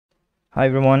Hi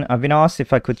everyone, I've been asked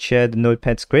if I could share the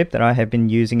Notepad script that I have been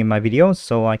using in my videos,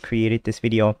 so I created this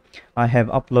video. I have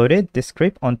uploaded this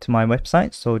script onto my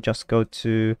website, so just go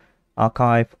to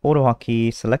Archive,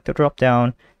 AutoHotkey, select the drop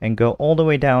down and go all the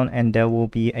way down, and there will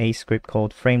be a script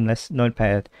called Frameless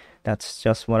Notepad. That's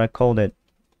just what I called it.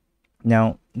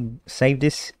 Now save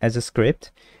this as a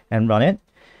script and run it.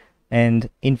 And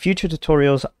in future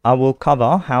tutorials, I will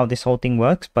cover how this whole thing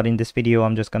works, but in this video,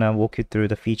 I'm just gonna walk you through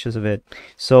the features of it.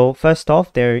 So first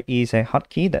off, there is a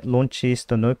hotkey that launches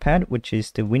the Notepad, which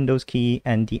is the Windows key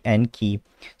and the N key.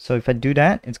 So if I do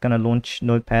that, it's gonna launch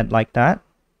Notepad like that.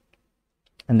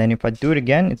 And then if I do it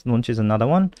again, it launches another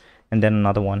one and then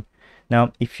another one.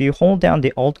 Now, if you hold down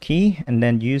the Alt key and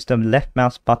then use the left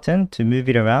mouse button to move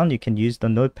it around, you can use the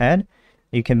Notepad.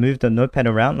 You can move the Notepad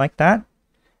around like that.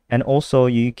 And also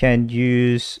you can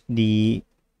use the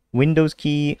Windows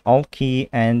key, Alt key,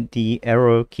 and the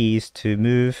arrow keys to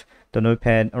move the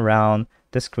Notepad around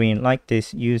the screen like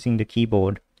this using the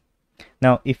keyboard.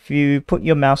 Now, if you put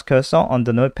your mouse cursor on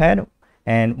the Notepad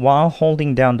and while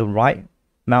holding down the right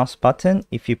mouse button,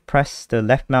 if you press the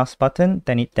left mouse button,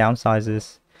 then it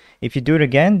downsizes. If you do it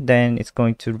again, then it's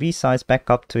going to resize back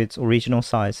up to its original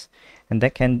size. And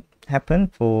that can happen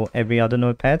for every other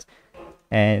Notepad.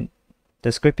 And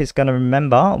the script is going to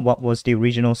remember what was the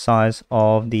original size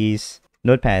of these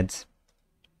notepads.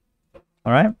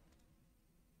 Alright?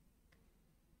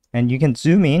 And you can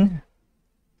zoom in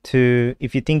to,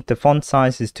 if you think the font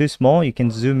size is too small, you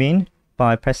can zoom in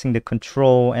by pressing the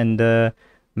control and the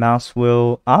mouse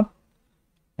wheel up.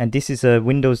 And this is a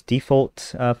Windows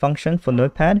default function for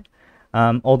Notepad.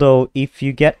 Although if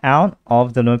you get out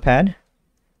of the Notepad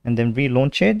and then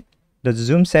relaunch it, the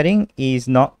zoom setting is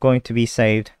not going to be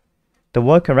saved. The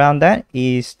work around that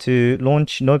is to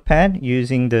launch Notepad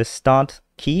using the Start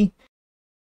key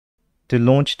to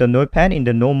launch the Notepad in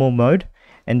the normal mode,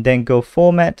 and then go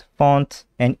Format, Font,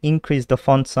 and increase the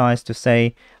font size to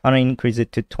say, I'm going to increase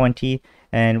it to 20.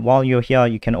 And while you're here,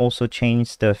 you can also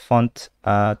change the font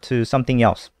to something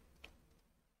else.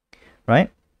 Right?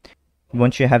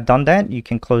 Once you have done that, you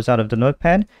can close out of the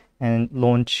Notepad and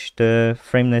launch the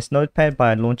Frameless Notepad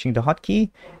by launching the hotkey,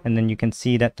 and then you can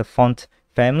see that the font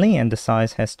family and the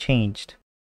size has changed.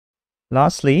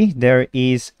 Lastly, there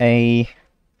is a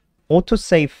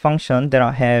autosave function that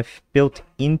I have built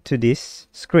into this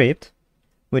script,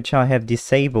 which I have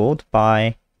disabled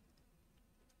by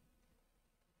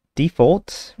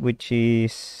default, which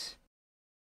is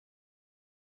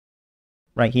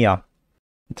right here.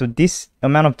 So this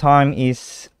amount of time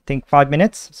is, I think, 5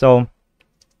 minutes. So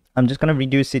I'm just going to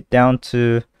reduce it down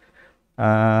to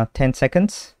 10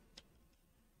 seconds.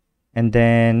 And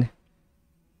then,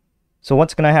 so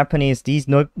what's going to happen is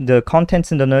the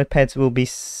contents in the notepads will be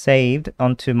saved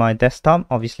onto my desktop.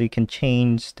 Obviously, you can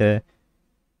change the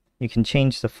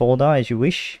folder as you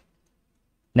wish.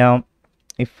 Now,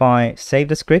 if I save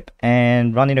the script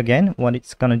and run it again, what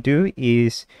it's going to do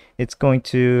is it's going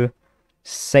to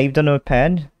save the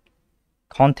notepad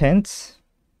contents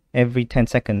every 10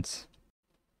 seconds.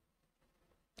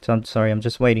 So I'm sorry, I'm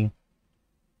just waiting.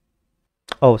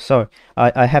 Oh, sorry,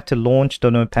 I have to launch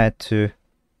the notepad to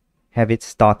have it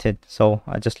started. So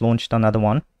I just launched another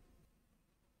one.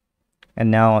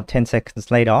 And now 10 seconds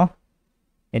later,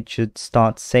 it should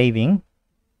start saving.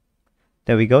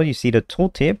 There we go, you see the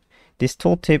tooltip. This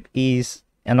tooltip is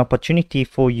an opportunity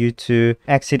for you to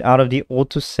exit out of the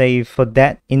autosave for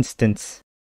that instance.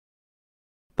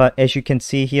 But as you can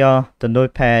see here, the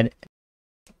notepad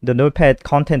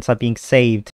contents are being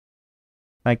saved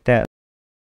like that.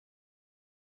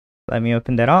 Let me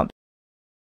open that up.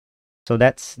 So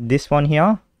that's this one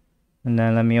here. And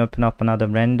then let me open up another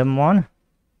random one.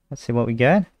 Let's see what we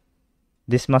get.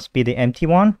 This must be the empty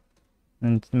one.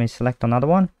 And let me select another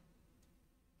one.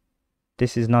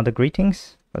 This is another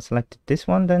greetings. I selected this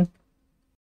one then.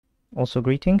 Also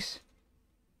greetings.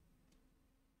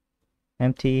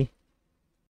 Empty.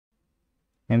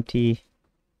 Empty.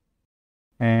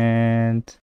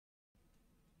 And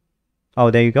oh,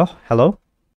 there you go. Hello.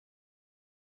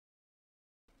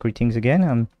 Greetings again.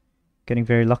 I'm getting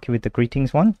very lucky with the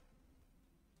greetings one.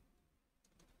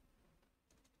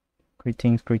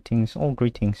 Greetings, greetings, all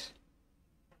greetings.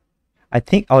 I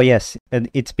think, oh yes,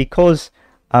 it's because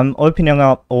I'm opening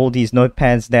up all these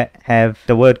notepads that have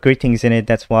the word greetings in it.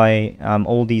 That's why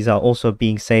all these are also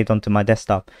being saved onto my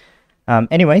desktop.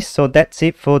 Anyway, so that's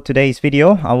it for today's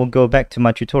video. I will go back to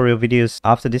my tutorial videos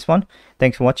after this one.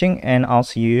 Thanks for watching, and I'll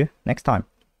see you next time.